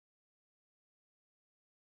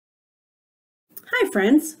Hi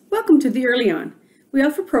friends, welcome to the EarlyON. We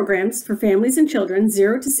offer programs for families and children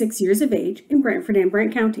 0 to 6 years of age in Brantford and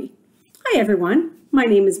Brant County. Hi everyone, my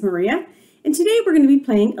name is Maria, and today we're going to be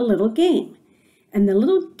playing a little game. And the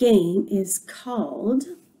little game is called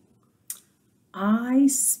I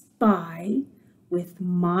Spy with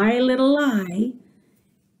My Little Eye,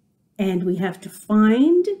 and we have to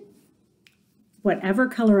find whatever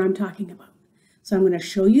color I'm talking about. So I'm going to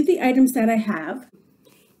show you the items that I have.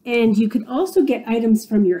 And you could also get items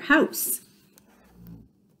from your house.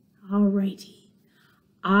 Alrighty.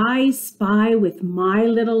 I spy with my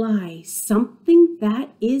little eye something that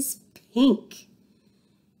is pink.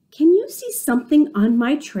 Can you see something on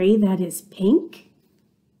my tray that is pink?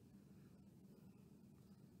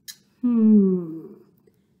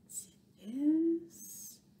 Is it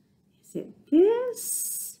this? Is it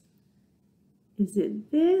this? Is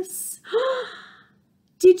it this?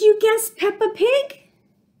 Did you guess Peppa Pig?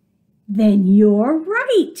 Then you're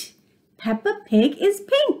right. Peppa Pig is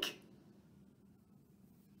pink.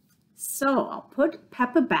 So I'll put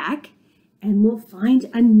Peppa back and we'll find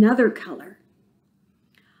another color.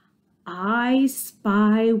 I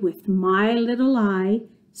spy with my little eye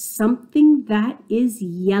something that is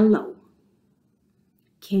yellow.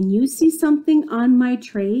 Can you see something on my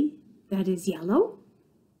tray that is yellow?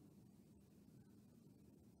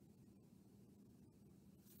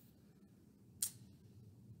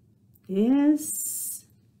 This.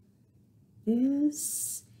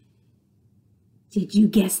 Did you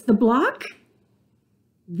guess the block?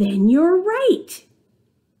 Then you're right.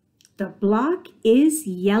 The block is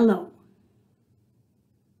yellow.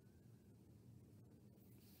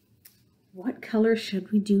 What color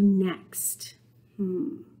should we do next?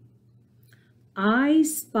 I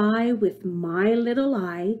spy with my little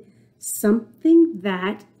eye something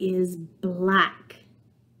that is black.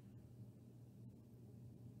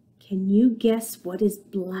 Can you guess what is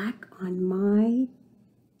black on my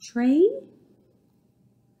tray?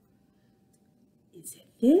 Is it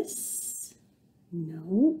this?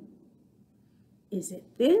 No. Is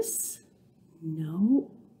it this?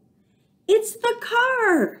 No. It's the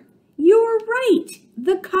car. You're right.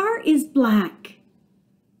 The car is black.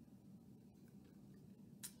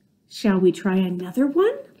 Shall we try another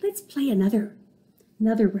one? Let's play another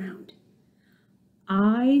round.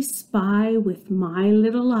 I spy with my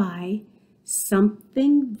little eye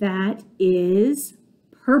something that is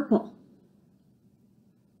purple.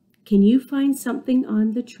 Can you find something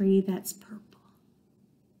on the tray that's purple?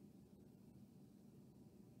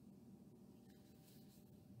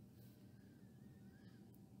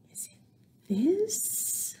 Is it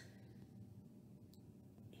this?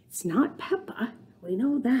 It's not Peppa, we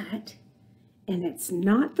know that. And it's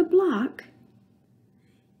not the block.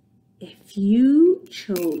 If you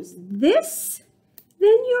chose this,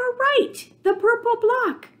 then you're right, the purple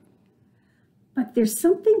block. But there's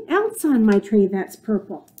something else on my tray that's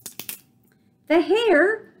purple. The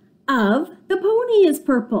hair of the pony is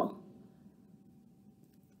purple.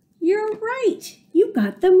 You're right, you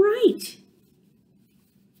got them right.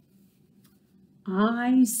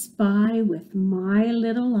 I spy with my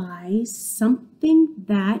little eye something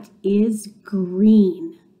that is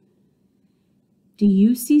green. Do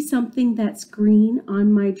you see something that's green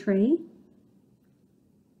on my tray?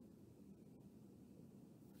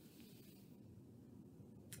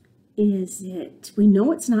 Is it, we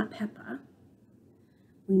know it's not Peppa.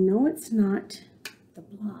 We know it's not the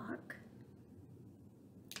block.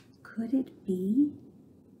 Could it be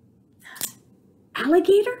the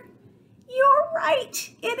alligator? You're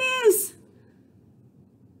right, it is.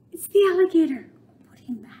 It's the alligator. Put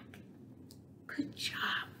him back. Good job.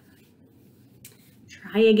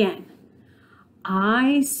 Try again.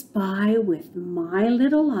 I spy with my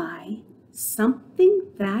little eye something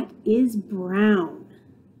that is brown.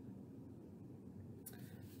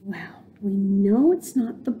 Well, we know it's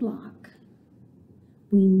not the block.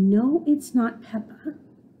 We know it's not Peppa.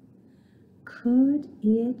 Could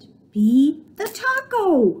it be the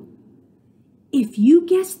taco? If you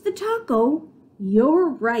guessed the taco, you're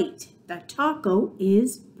right. The taco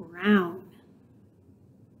is brown.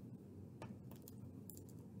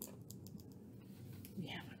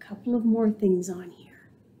 Couple of more things on here.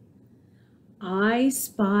 I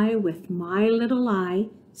spy with my little eye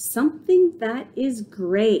something that is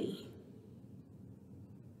gray.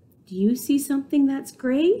 Do you see something that's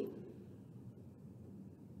gray?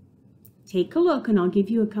 Take a look and I'll give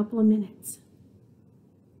you a couple of minutes.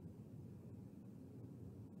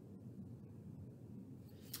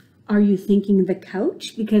 Are you thinking the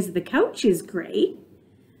couch? Because the couch is gray,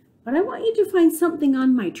 but I want you to find something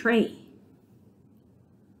on my tray.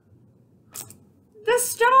 The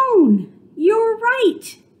stone! You're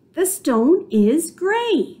right. The stone is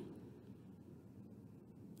gray.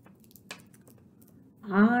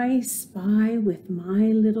 I spy with my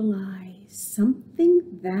little eyes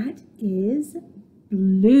something that is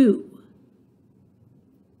blue.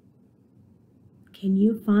 Can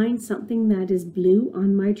you find something that is blue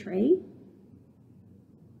on my tray?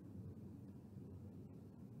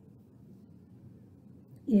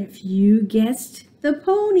 If you guessed the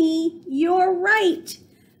pony, you're right.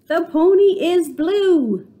 The pony is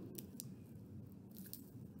blue.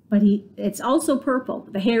 But it's also purple.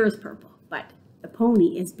 The hair is purple, but the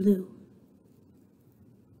pony is blue.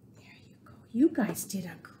 There you go. You guys did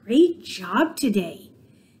a great job today.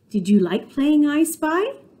 Did you like playing I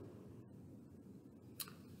Spy?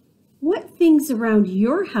 What things around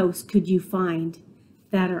your house could you find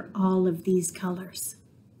that are all of these colors?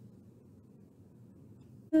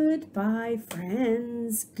 Goodbye,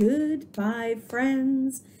 friends. Goodbye,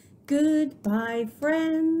 friends. Goodbye,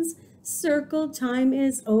 friends. Circle time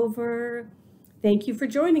is over. Thank you for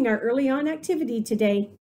joining our EarlyON activity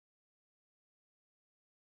today.